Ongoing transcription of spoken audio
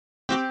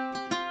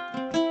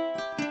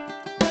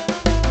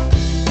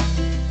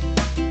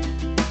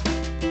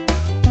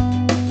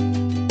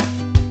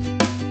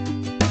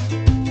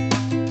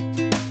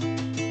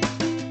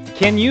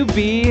Can you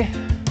be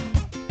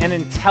an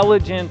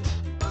intelligent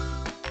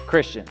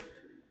Christian?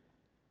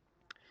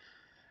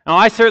 Now,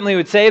 I certainly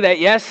would say that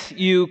yes,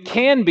 you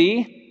can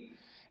be,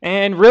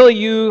 and really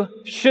you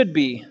should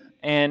be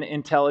an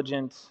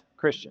intelligent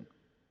Christian.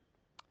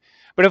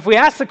 But if we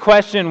ask the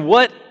question,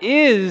 what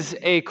is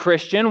a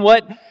Christian?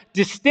 What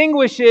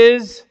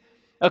distinguishes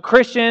a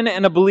Christian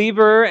and a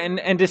believer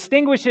and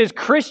distinguishes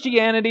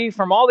Christianity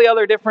from all the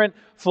other different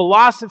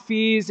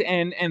philosophies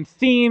and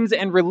themes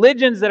and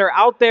religions that are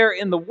out there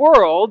in the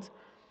world,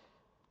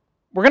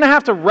 we're going to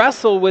have to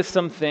wrestle with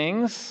some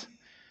things.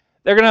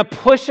 They're going to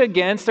push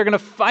against, they're going to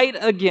fight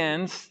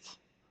against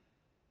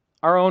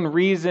our own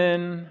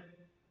reason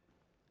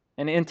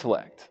and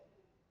intellect.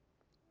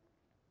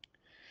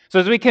 So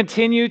as we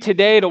continue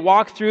today to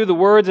walk through the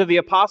words of the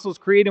Apostles'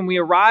 Creed, and we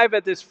arrive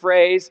at this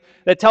phrase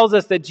that tells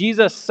us that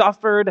Jesus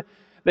suffered,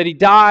 that He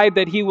died,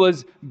 that He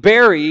was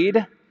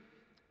buried,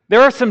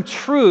 there are some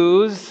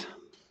truths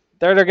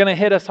that are going to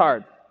hit us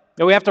hard,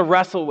 that we have to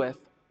wrestle with.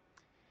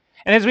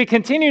 And as we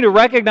continue to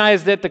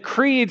recognize that the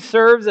Creed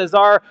serves as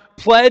our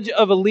pledge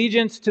of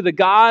allegiance to the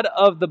God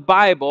of the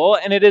Bible,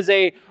 and it is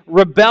a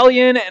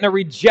rebellion and a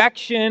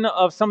rejection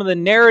of some of the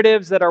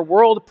narratives that our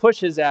world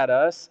pushes at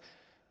us,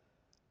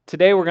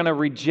 today we're going to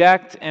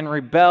reject and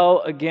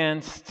rebel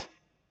against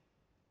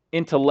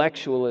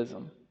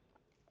intellectualism.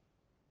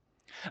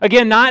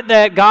 Again, not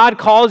that God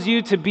calls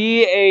you to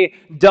be a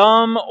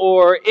dumb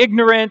or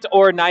ignorant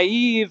or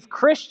naive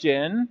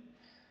Christian,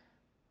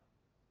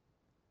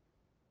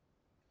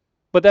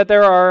 but that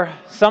there are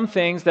some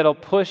things that'll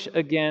push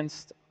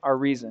against our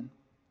reason.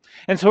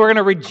 And so we're going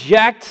to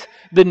reject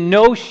the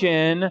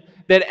notion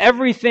that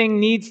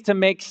everything needs to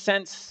make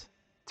sense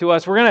to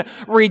us. We're going to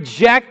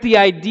reject the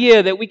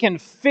idea that we can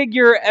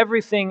figure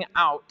everything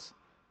out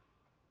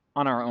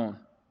on our own.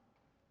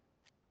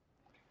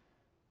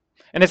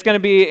 And it's going to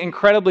be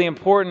incredibly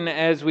important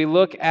as we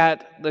look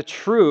at the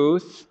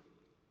truth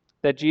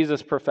that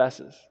Jesus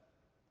professes.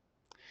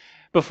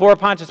 Before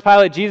Pontius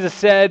Pilate, Jesus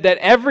said that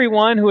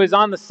everyone who is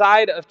on the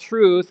side of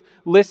truth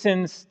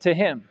listens to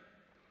him.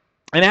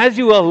 And as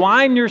you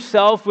align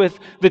yourself with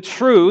the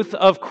truth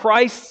of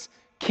Christ's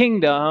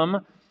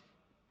kingdom,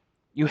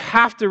 you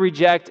have to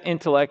reject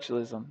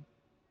intellectualism.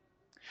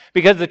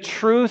 Because the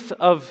truth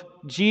of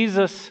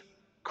Jesus'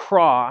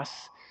 cross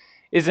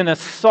is an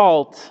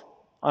assault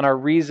on our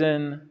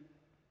reason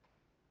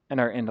and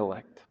our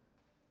intellect.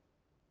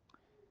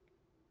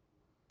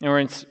 And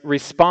in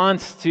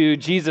response to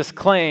Jesus'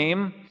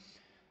 claim,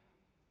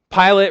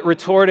 Pilate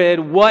retorted,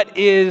 "What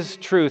is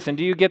truth?" And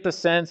do you get the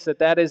sense that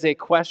that is a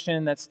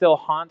question that still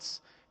haunts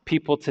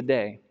people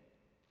today?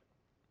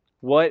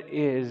 What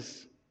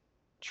is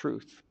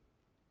truth?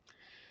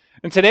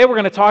 And today we're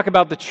going to talk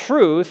about the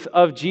truth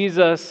of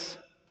Jesus'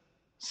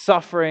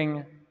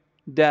 suffering,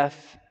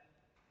 death,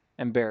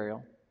 and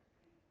burial.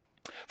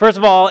 First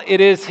of all,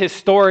 it is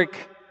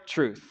historic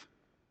truth.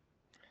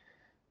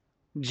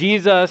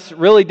 Jesus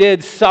really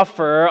did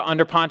suffer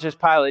under Pontius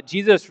Pilate.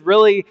 Jesus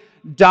really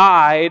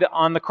died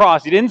on the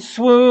cross. He didn't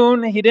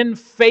swoon. He didn't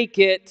fake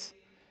it.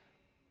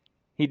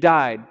 He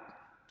died.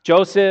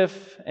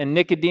 Joseph and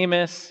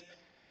Nicodemus,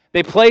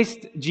 they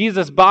placed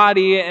Jesus'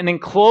 body and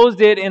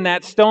enclosed it in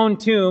that stone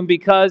tomb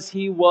because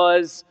he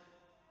was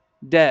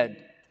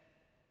dead.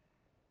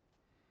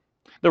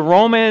 The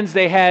Romans,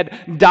 they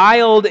had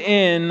dialed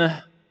in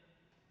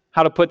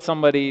how to put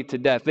somebody to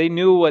death. They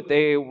knew what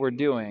they were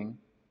doing.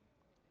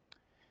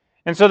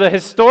 And so the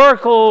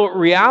historical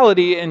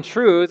reality and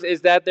truth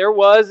is that there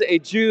was a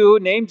Jew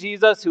named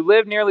Jesus who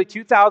lived nearly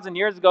 2,000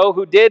 years ago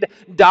who did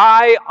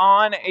die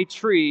on a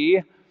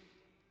tree,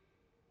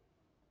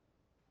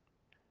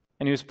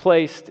 and he was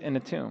placed in a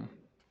tomb.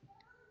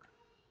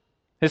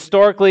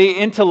 Historically,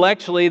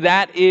 intellectually,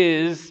 that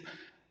is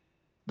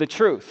the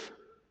truth.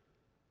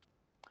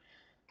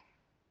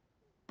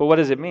 But what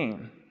does it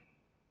mean?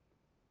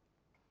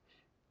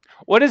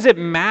 What does it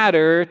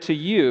matter to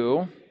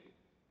you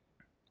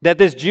that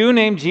this Jew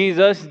named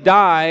Jesus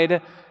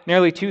died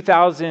nearly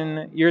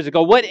 2,000 years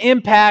ago? What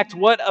impact,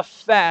 what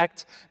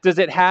effect does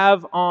it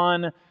have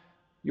on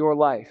your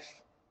life?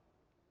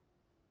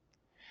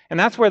 And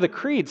that's where the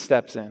Creed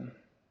steps in.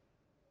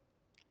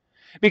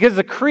 Because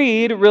the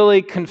Creed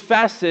really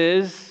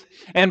confesses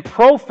and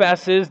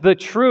professes the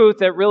truth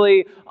that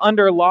really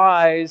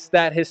underlies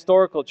that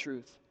historical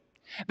truth.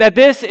 That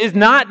this is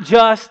not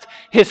just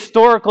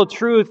historical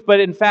truth, but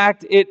in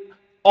fact it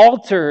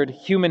altered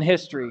human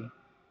history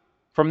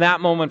from that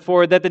moment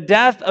forward. That the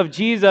death of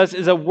Jesus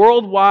is a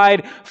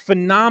worldwide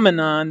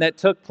phenomenon that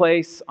took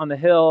place on the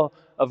hill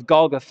of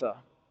Golgotha,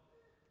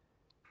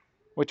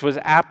 which was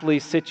aptly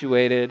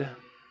situated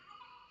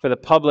for the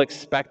public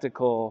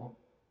spectacle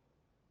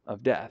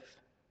of death.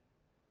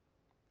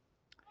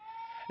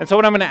 And so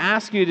what I'm going to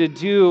ask you to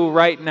do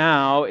right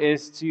now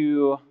is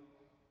to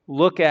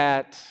look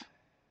at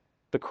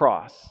the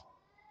cross.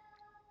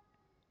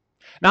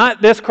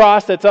 Not this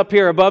cross that's up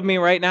here above me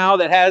right now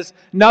that has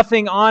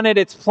nothing on it.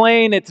 It's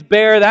plain, it's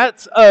bare.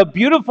 That's a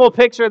beautiful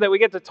picture that we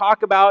get to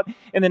talk about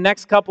in the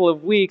next couple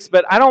of weeks.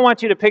 But I don't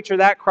want you to picture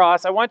that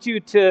cross. I want you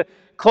to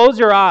close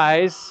your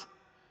eyes,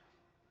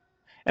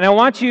 and I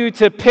want you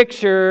to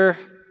picture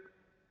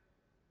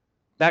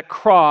that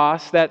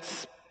cross, that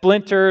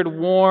splintered,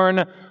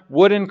 worn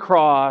wooden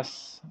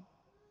cross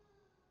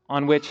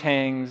on which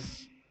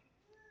hangs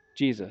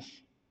Jesus.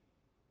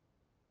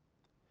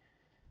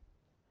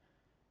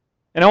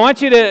 And I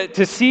want you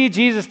to see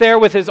Jesus there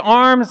with his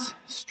arms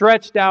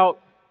stretched out.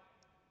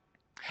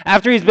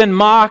 After he's been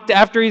mocked,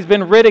 after he's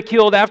been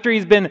ridiculed, after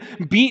he's been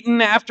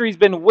beaten, after he's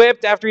been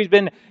whipped, after he's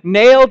been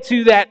nailed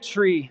to that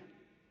tree.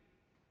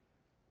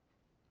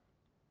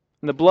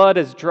 And the blood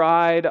has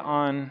dried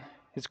on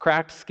his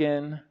cracked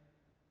skin.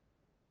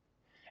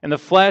 And the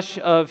flesh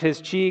of his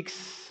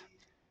cheeks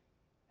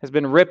has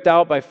been ripped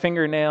out by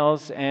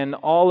fingernails, and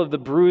all of the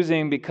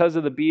bruising because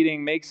of the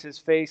beating makes his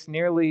face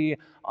nearly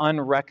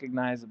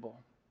unrecognizable.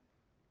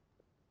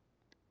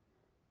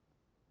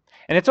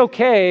 And it's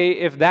okay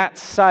if that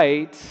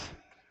sight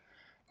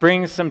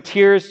brings some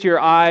tears to your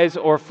eyes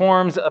or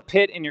forms a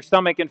pit in your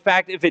stomach. In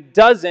fact, if it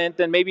doesn't,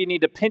 then maybe you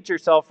need to pinch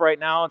yourself right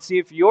now and see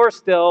if you're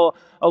still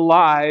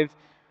alive,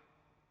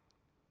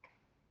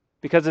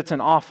 because it's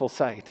an awful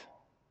sight.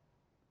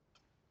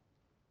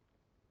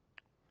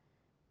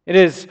 It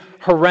is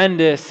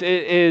horrendous.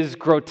 It is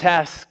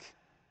grotesque.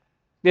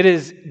 It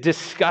is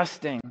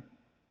disgusting.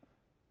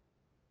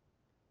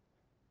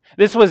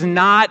 This was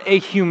not a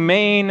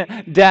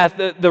humane death.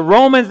 The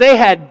Romans, they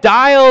had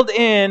dialed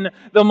in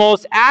the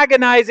most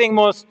agonizing,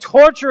 most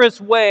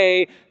torturous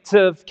way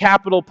to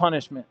capital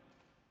punishment.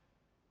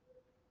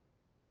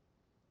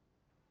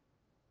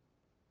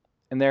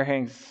 And there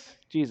hangs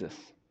Jesus.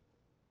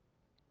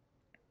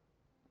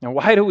 Now,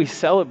 why do we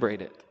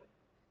celebrate it?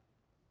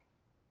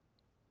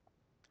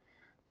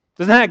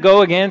 Doesn't that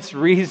go against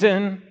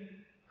reason?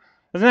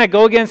 Doesn't that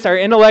go against our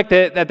intellect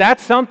that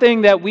that's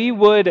something that we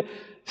would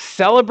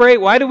celebrate?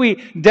 Why do we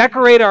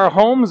decorate our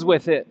homes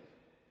with it?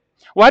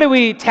 Why do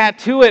we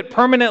tattoo it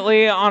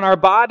permanently on our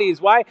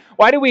bodies? Why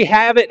do we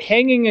have it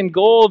hanging in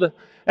gold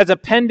as a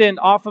pendant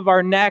off of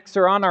our necks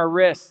or on our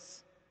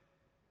wrists?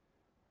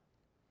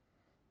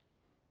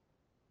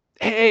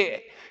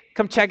 Hey,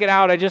 come check it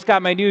out. I just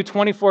got my new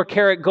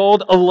 24-karat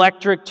gold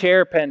electric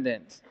chair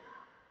pendant.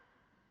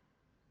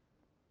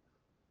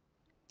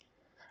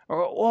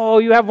 Or, oh,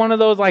 you have one of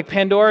those like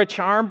Pandora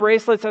charm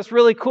bracelets? That's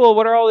really cool.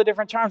 What are all the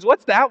different charms?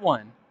 What's that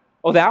one?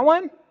 Oh, that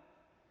one?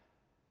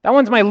 That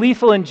one's my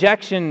lethal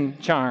injection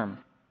charm.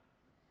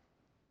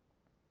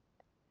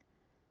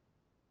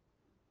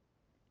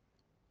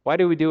 Why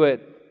do we do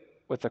it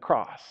with the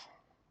cross?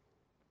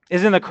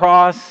 Isn't the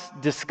cross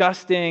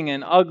disgusting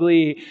and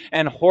ugly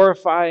and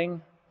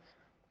horrifying?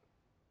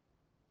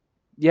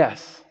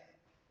 Yes,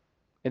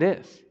 it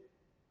is.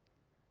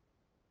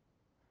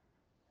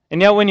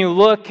 And yet when you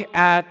look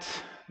at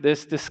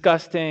this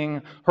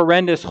disgusting,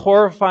 horrendous,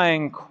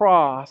 horrifying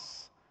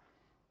cross,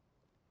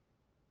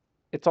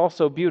 it's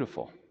also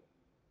beautiful.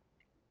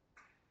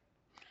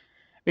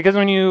 Because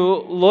when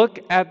you look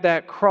at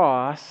that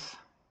cross,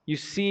 you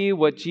see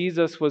what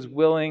Jesus was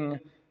willing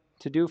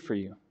to do for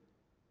you.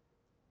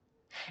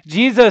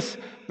 Jesus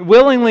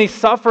willingly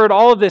suffered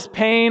all of this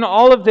pain,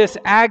 all of this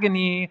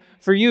agony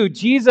for you.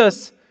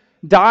 Jesus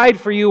died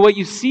for you. What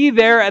you see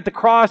there at the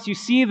cross, you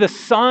see the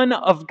Son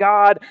of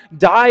God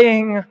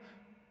dying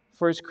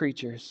for his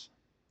creatures.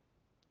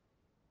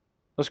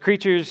 Those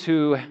creatures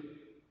who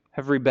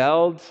have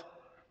rebelled,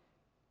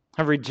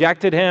 have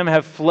rejected him,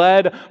 have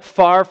fled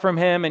far from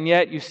him, and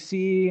yet you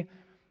see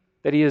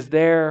that he is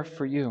there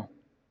for you.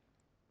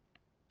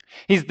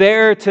 He's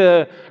there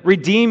to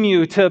redeem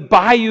you, to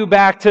buy you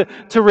back,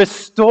 to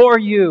restore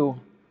you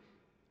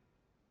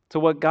to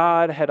what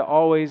God had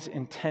always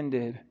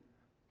intended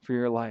for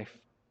your life.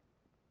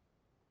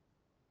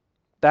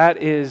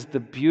 That is the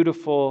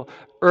beautiful,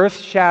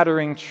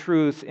 earth-shattering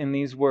truth in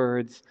these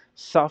words: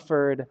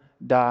 suffered,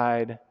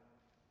 died,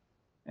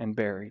 and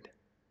buried.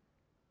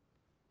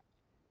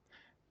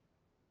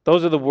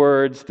 Those are the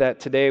words that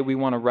today we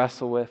want to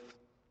wrestle with.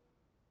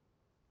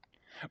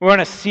 We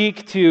want to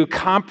seek to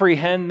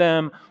comprehend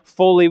them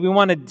fully. We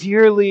want to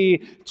dearly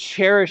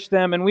cherish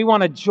them, and we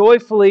want to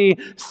joyfully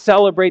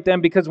celebrate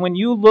them, because when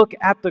you look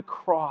at the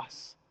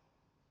cross,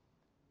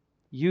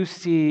 you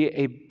see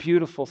a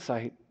beautiful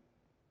sight.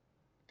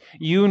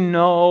 You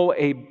know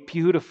a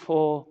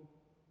beautiful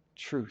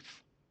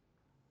truth.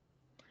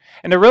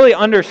 And to really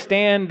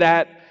understand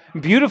that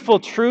beautiful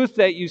truth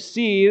that you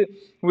see,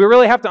 we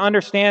really have to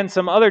understand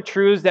some other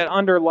truths that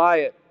underlie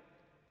it.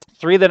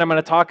 3 that I'm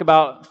going to talk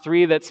about,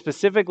 3 that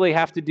specifically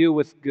have to do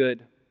with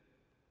good.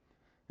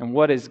 And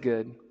what is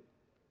good?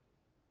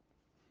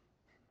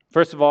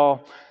 First of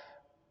all,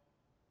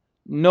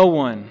 no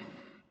one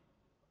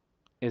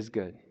is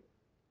good.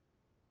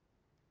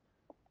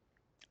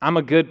 I'm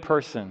a good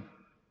person.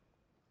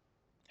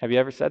 Have you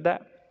ever said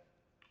that?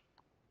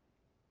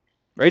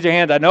 Raise your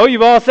hands. I know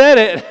you've all said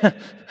it,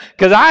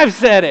 because I've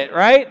said it,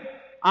 right?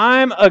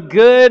 I'm a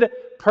good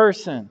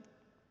person.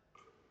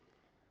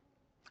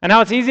 And now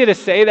it's easy to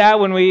say that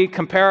when we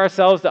compare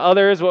ourselves to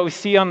others, what we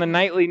see on the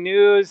nightly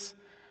news.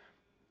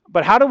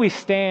 But how do we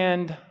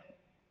stand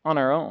on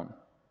our own?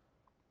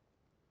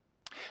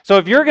 So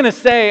if you're going to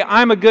say,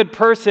 I'm a good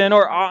person,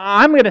 or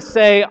I'm going to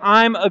say,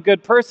 I'm a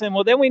good person,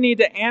 well, then we need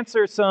to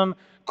answer some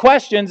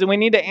questions, and we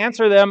need to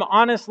answer them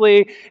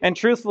honestly and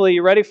truthfully.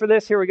 You ready for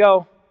this? Here we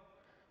go.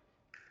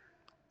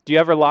 Do you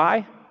ever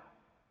lie?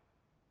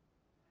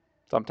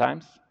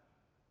 Sometimes. Do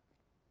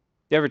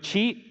you ever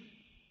cheat?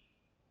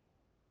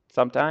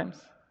 Sometimes.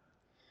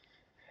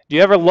 Do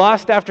you ever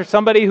lust after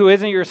somebody who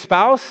isn't your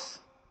spouse?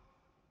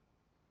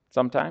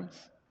 Sometimes.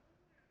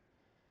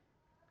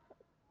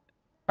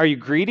 Are you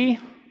greedy?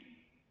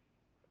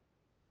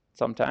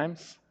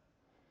 Sometimes.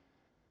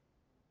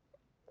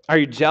 Are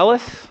you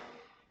jealous?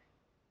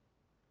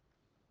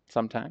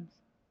 Sometimes.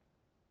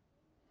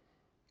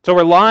 So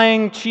we're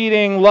lying,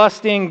 cheating,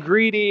 lusting,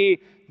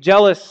 greedy,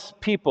 jealous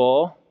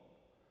people.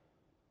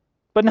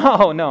 But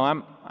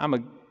no, I'm a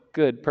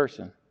good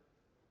person.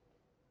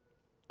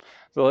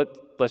 So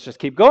let's just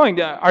keep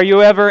going. Are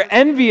you ever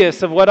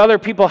envious of what other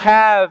people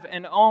have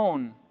and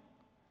own?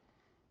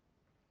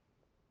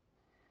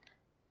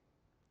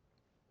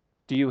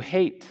 Do you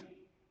hate?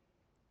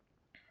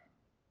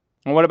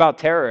 And what about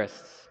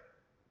terrorists?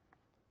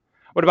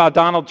 What about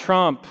Donald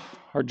Trump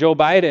or Joe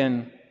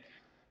Biden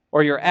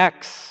or your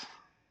ex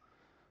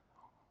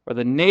or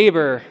the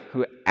neighbor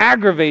who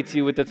aggravates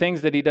you with the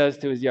things that he does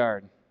to his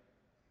yard?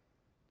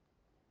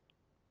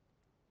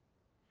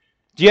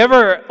 Do you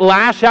ever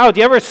lash out?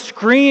 Do you ever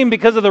scream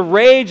because of the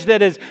rage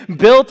that is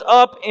built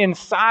up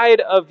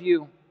inside of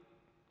you?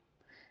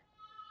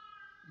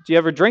 Do you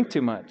ever drink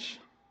too much?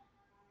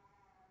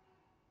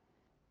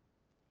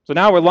 So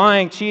now we're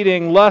lying,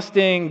 cheating,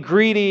 lusting,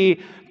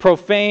 greedy,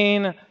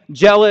 profane,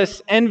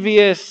 jealous,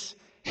 envious,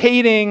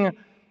 hating,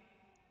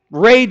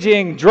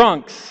 raging,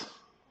 drunks.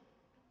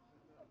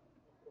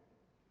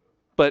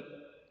 But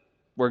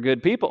we're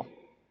good people.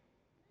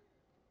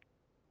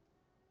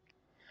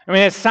 I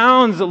mean, it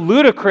sounds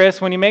ludicrous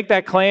when you make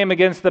that claim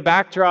against the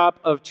backdrop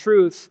of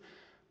truth,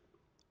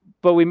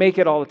 but we make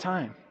it all the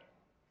time.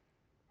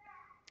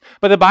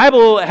 But the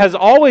Bible has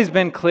always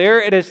been clear.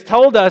 It has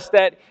told us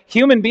that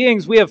human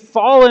beings, we have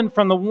fallen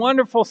from the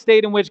wonderful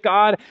state in which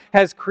God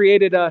has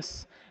created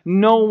us.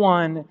 No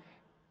one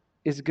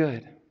is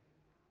good.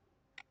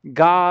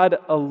 God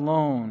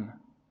alone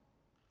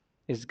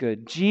is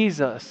good.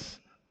 Jesus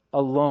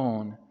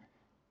alone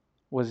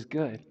was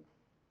good.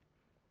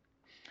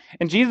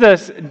 And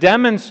Jesus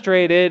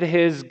demonstrated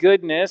his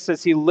goodness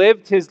as he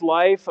lived his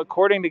life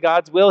according to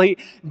God's will. He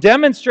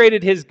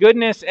demonstrated his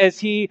goodness as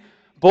he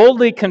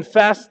boldly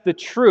confessed the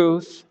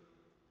truth,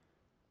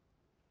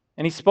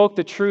 and he spoke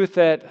the truth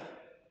that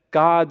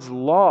God's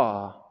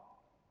law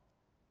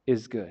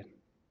is good.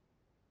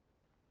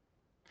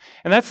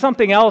 And that's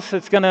something else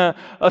that's going to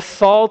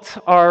assault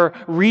our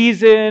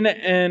reason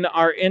and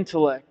our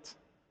intellect.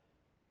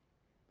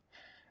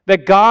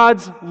 That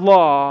God's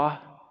law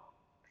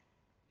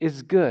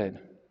is good.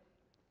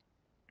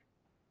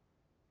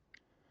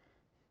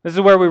 This is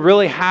where we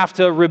really have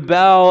to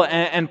rebel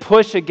and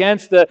push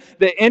against the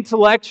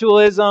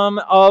intellectualism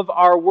of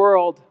our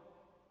world.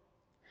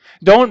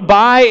 Don't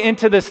buy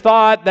into this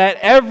thought that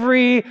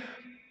every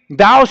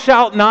thou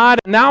shalt not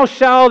and thou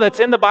shalt that's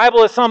in the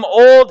Bible is some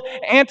old,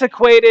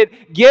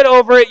 antiquated, get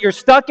over it, you're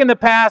stuck in the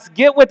past,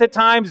 get with the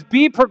times,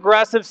 be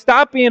progressive,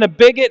 stop being a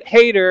bigot,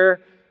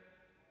 hater.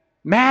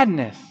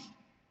 Madness.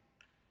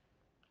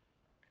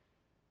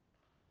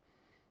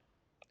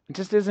 It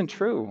just isn't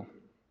true.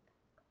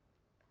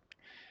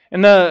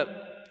 And the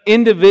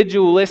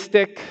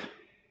individualistic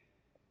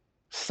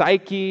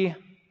psyche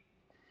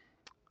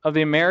of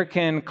the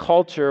American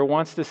culture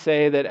wants to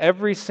say that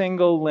every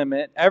single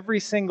limit, every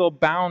single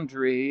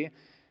boundary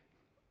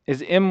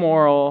is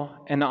immoral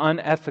and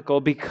unethical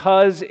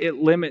because it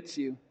limits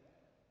you.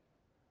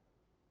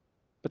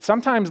 But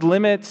sometimes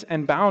limits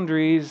and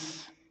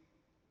boundaries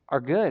are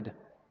good.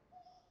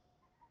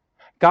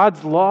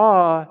 God's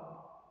law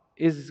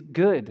is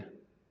good.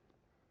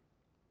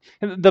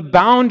 The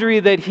boundary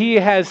that he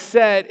has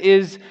set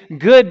is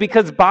good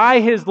because by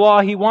his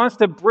law, he wants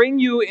to bring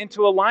you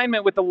into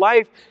alignment with the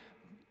life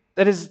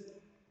that is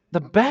the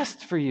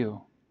best for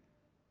you.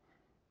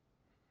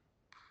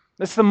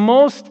 It's the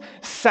most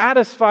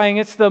satisfying,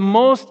 it's the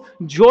most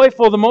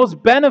joyful, the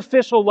most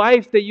beneficial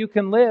life that you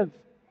can live.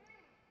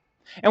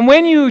 And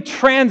when you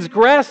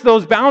transgress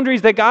those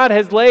boundaries that God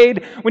has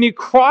laid, when you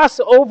cross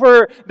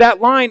over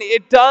that line,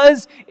 it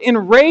does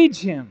enrage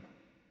him.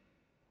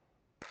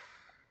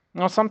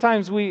 Now,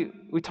 sometimes we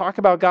talk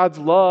about God's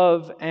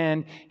love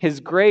and his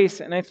grace,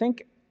 and I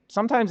think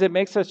sometimes it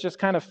makes us just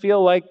kind of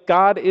feel like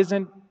God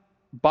isn't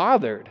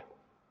bothered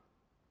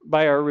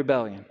by our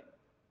rebellion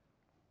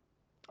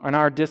and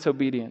our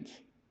disobedience.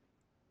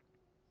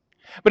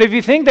 But if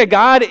you think that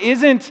God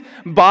isn't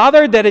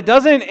bothered, that it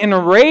doesn't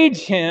enrage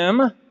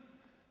him,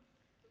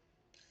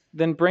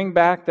 then bring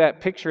back that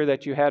picture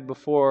that you had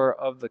before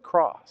of the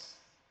cross.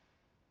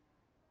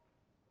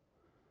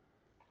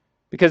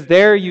 Because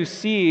there you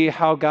see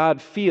how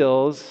God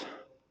feels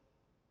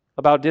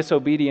about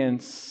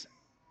disobedience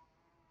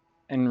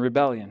and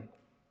rebellion.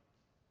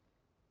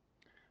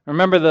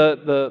 Remember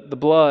the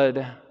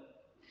blood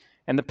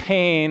and the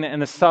pain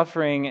and the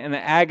suffering and the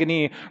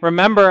agony,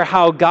 remember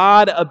how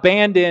God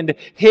abandoned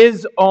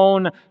His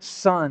own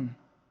Son.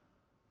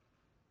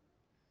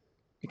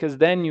 Because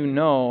then you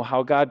know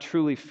how God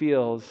truly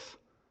feels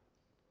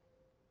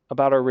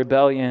about our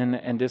rebellion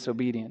and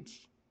disobedience.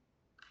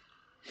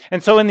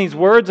 And so in these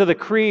words of the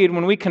Creed,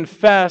 when we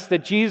confess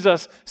that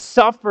Jesus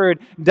suffered,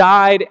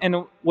 died,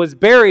 and was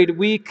buried,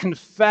 we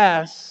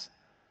confess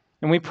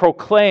and we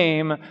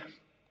proclaim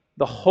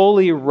the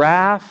holy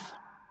wrath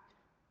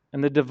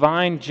and the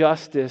divine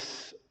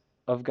justice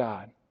of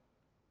God.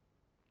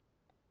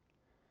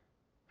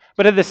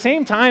 But at the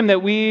same time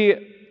that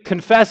we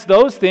confess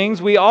those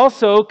things, we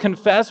also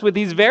confess with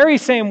these very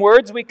same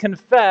words, we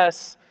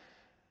confess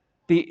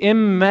the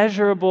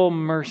immeasurable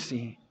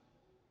mercy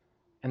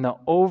and the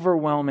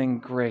overwhelming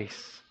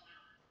grace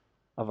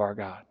of our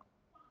God.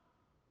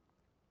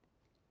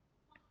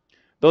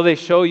 Though they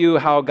show you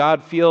how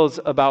God feels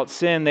about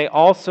sin, they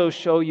also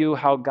show you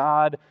how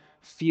God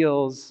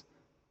feels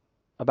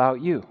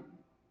about you.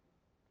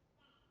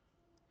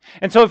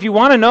 And so if you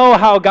want to know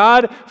how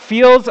God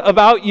feels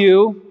about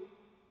you,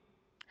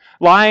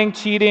 lying,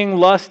 cheating,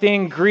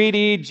 lusting,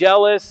 greedy,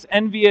 jealous,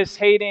 envious,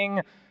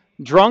 hating,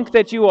 drunk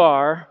that you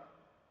are,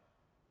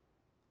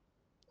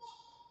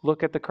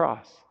 look at the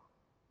cross.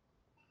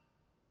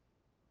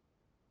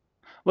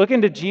 Look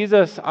into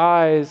Jesus'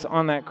 eyes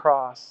on that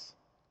cross.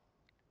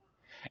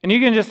 And you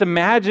can just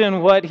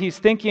imagine what He's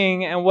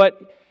thinking and what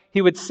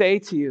He would say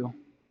to you.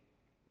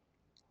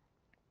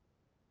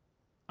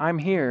 I'm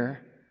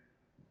here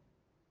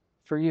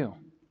for you.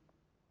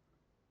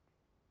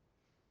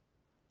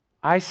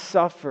 I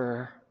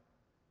suffer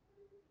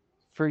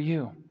for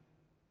you.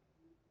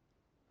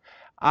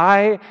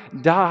 I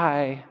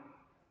die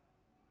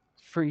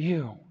for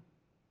you.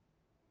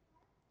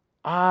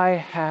 I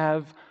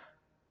have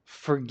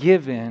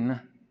forgiven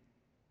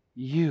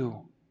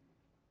you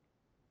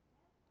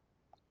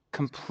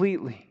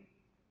completely,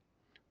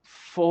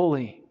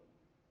 fully.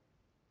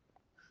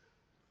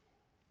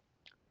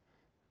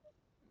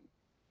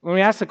 When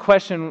we ask the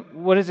question,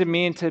 what does it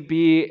mean to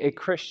be a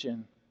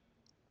Christian?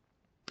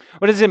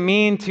 What does it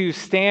mean to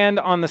stand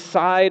on the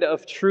side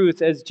of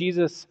truth, as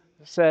Jesus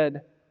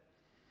said?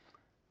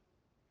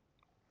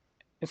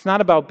 It's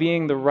not about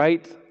being the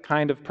right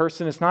kind of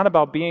person. It's not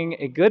about being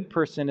a good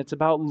person. It's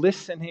about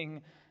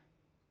listening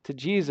to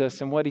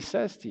Jesus and what He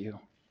says to you.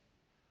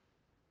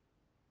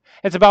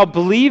 It's about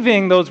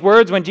believing those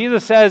words when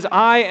Jesus says,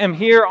 I am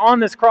here on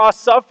this cross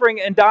suffering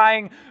and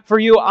dying for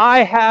you. I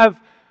have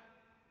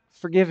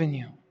forgiven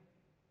you.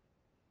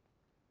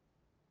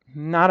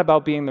 Not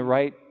about being the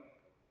right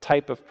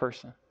type of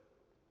person.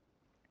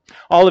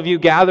 All of you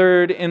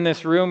gathered in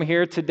this room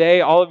here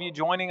today, all of you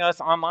joining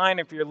us online,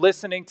 if you're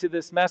listening to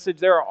this message,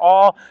 there are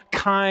all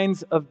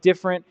kinds of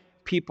different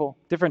people,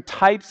 different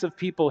types of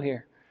people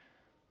here.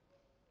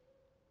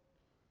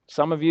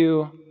 Some of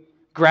you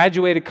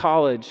graduated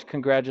college,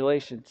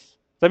 congratulations.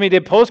 Some of you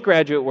did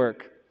postgraduate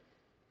work.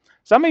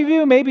 Some of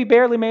you maybe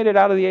barely made it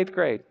out of the 8th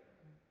grade.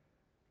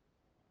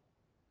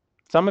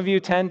 Some of you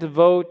tend to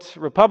vote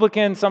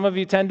Republican, some of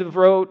you tend to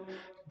vote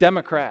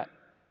Democrat.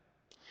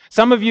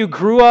 Some of you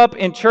grew up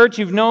in church,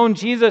 you've known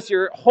Jesus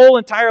your whole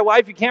entire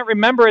life. You can't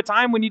remember a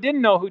time when you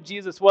didn't know who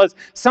Jesus was.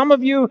 Some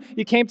of you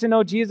came to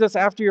know Jesus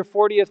after your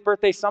 40th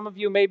birthday. Some of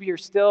you, maybe you're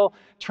still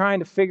trying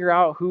to figure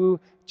out who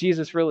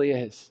Jesus really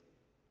is.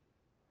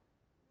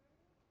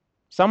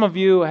 Some of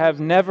you have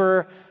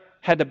never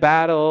had to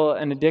battle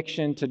an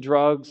addiction to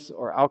drugs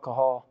or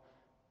alcohol.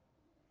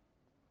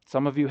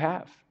 Some of you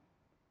have.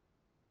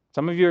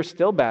 Some of you are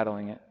still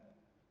battling it.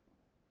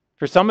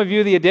 For some of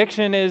you, the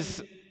addiction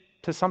is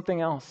to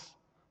something else.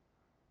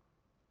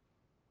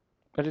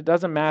 But it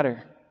doesn't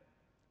matter.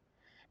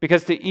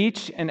 Because to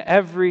each and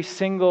every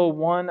single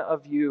one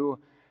of you,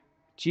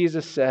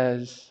 Jesus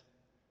says,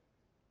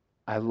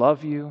 I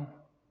love you.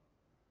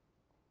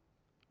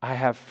 I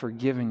have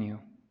forgiven you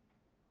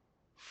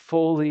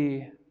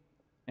fully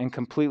and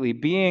completely.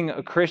 Being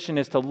a Christian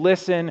is to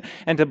listen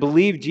and to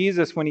believe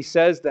Jesus when He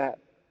says that.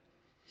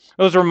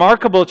 Those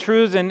remarkable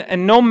truths,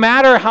 and no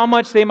matter how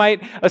much they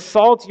might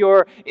assault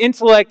your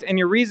intellect and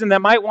your reason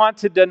that might want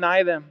to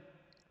deny them.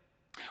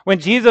 When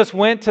Jesus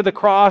went to the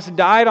cross,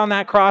 died on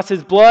that cross,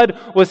 His blood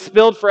was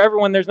spilled for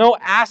everyone. There's no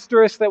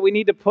asterisk that we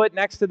need to put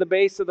next to the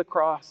base of the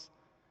cross.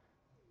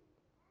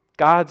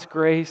 God's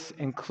grace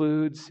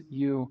includes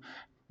you,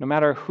 no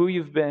matter who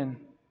you've been,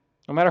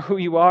 no matter who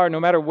you are,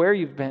 no matter where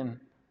you've been,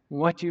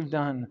 what you've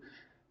done.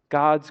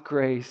 God's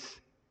grace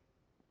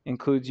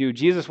includes you.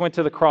 Jesus went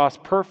to the cross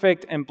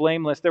perfect and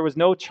blameless. There was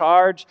no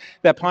charge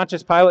that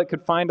Pontius Pilate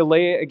could find to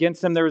lay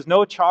against Him. There was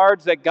no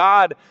charge that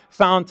God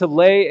found to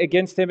lay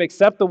against Him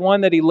except the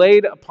one that He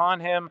laid upon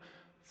Him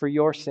for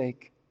your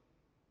sake,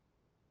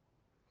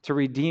 to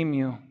redeem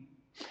you.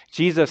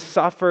 Jesus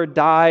suffered,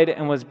 died,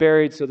 and was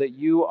buried so that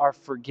you are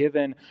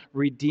forgiven,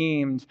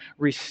 redeemed,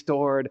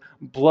 restored,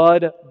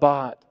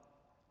 blood-bought,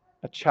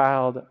 a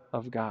child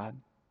of God.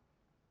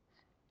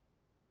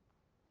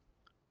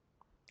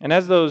 And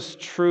as those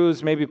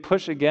truths maybe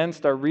push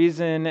against our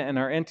reason and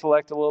our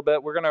intellect a little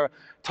bit, we're going to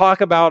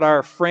talk about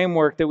our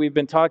framework that we've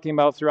been talking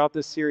about throughout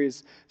this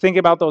series. Think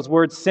about those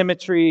words: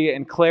 symmetry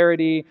and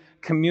clarity,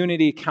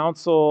 community,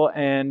 counsel,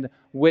 and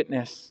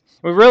witness.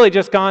 We've really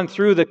just gone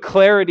through the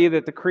clarity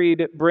that the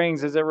creed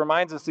brings as it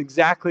reminds us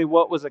exactly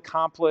what was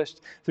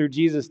accomplished through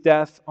Jesus'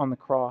 death on the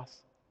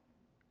cross.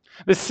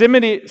 The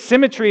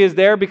symmetry is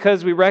there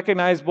because we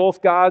recognize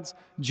both God's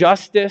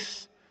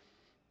justice,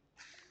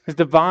 His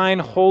divine,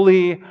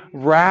 holy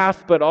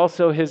wrath, but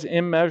also His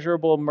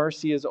immeasurable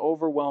mercy, His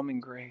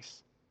overwhelming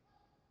grace.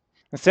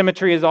 The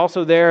symmetry is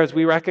also there as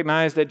we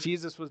recognize that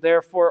Jesus was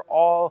there for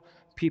all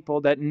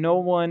people, that no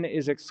one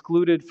is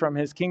excluded from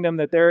His kingdom,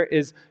 that there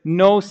is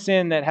no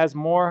sin that has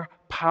more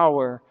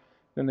power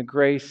than the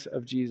grace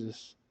of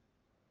Jesus,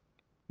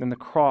 than the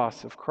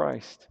cross of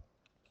Christ.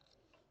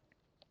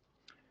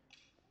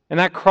 And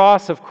that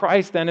cross of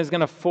Christ then is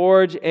going to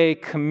forge a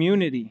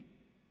community.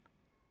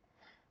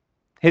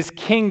 His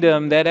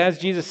kingdom that, as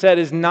Jesus said,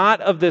 is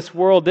not of this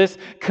world. This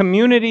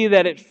community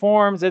that it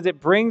forms as it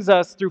brings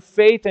us through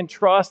faith and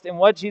trust in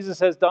what Jesus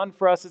has done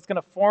for us, it's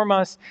going to form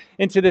us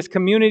into this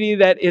community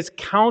that is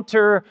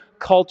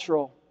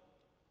counter-cultural.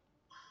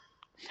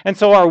 And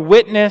so our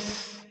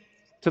witness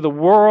to the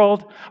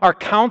world, our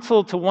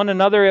counsel to one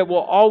another, it will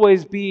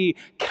always be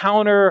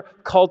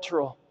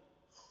counter-cultural.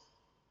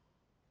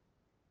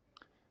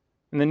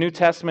 In the New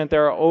Testament,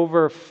 there are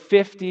over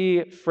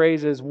 50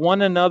 phrases,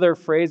 one another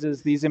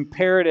phrases, these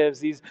imperatives,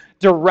 these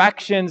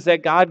directions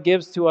that God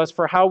gives to us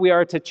for how we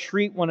are to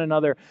treat one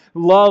another,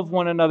 love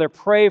one another,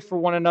 pray for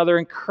one another,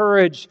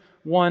 encourage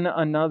one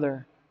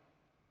another.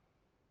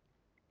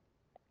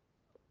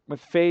 With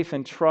faith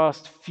and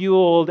trust,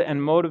 fueled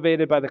and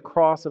motivated by the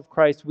cross of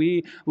Christ,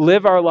 we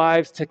live our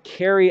lives to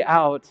carry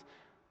out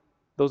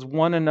those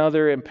one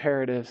another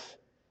imperatives,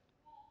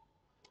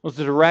 those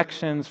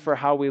directions for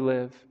how we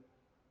live.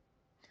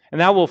 And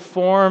that will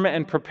form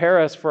and prepare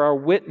us for our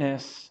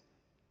witness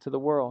to the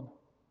world.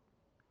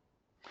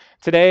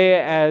 Today,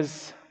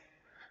 as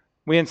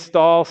we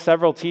install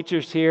several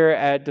teachers here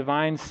at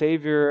Divine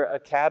Savior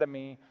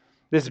Academy,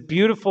 this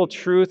beautiful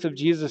truth of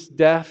Jesus'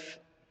 death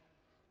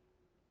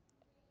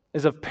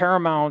is of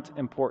paramount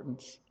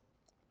importance.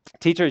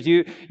 Teachers,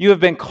 you have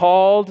been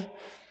called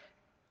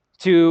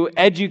to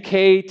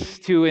educate,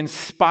 to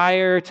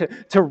inspire,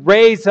 to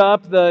raise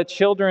up the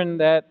children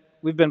that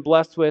we've been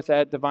blessed with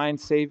at Divine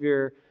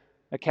Savior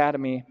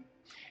Academy.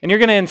 And you're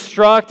going to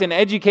instruct and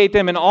educate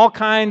them in all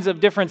kinds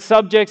of different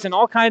subjects and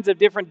all kinds of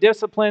different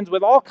disciplines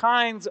with all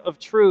kinds of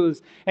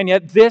truths. And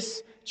yet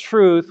this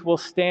truth will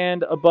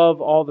stand above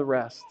all the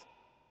rest.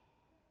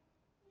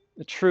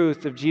 The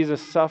truth of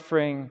Jesus'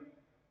 suffering,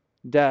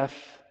 death,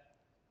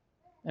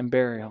 and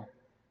burial.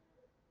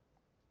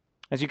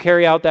 As you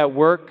carry out that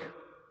work,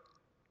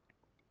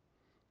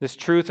 this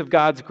truth of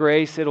God's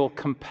grace, it'll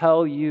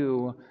compel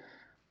you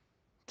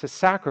to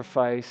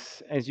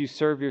sacrifice as you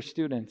serve your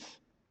students.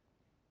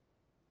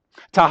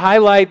 To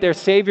highlight their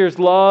Savior's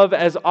love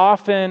as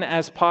often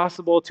as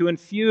possible, to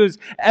infuse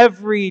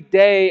every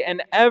day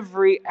and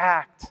every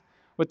act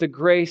with the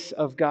grace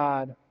of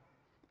God.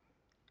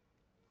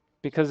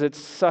 Because it's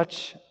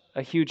such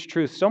a huge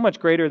truth, so much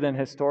greater than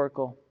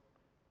historical.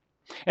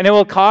 And it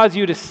will cause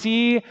you to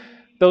see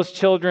those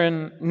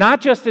children,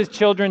 not just as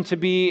children to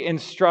be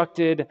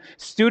instructed,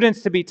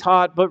 students to be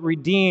taught, but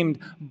redeemed,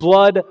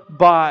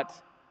 blood-bought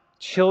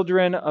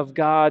children of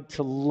God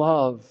to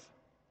love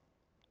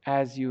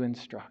as you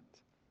instruct.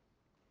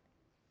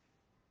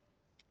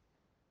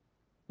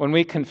 When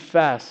we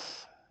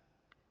confess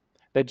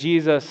that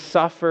Jesus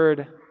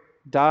suffered,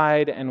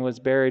 died, and was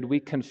buried, we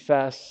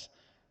confess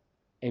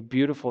a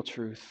beautiful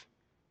truth.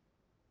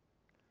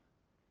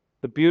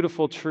 The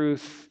beautiful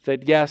truth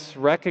that, yes,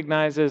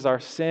 recognizes our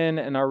sin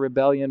and our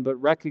rebellion, but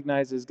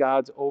recognizes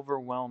God's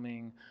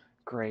overwhelming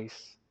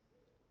grace.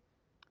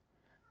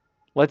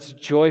 Let's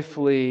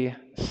joyfully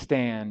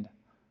stand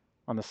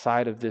on the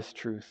side of this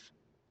truth.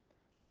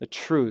 The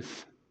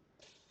truth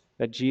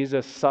that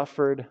Jesus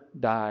suffered,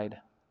 died,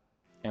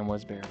 and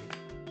was buried.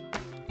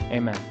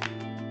 Amen.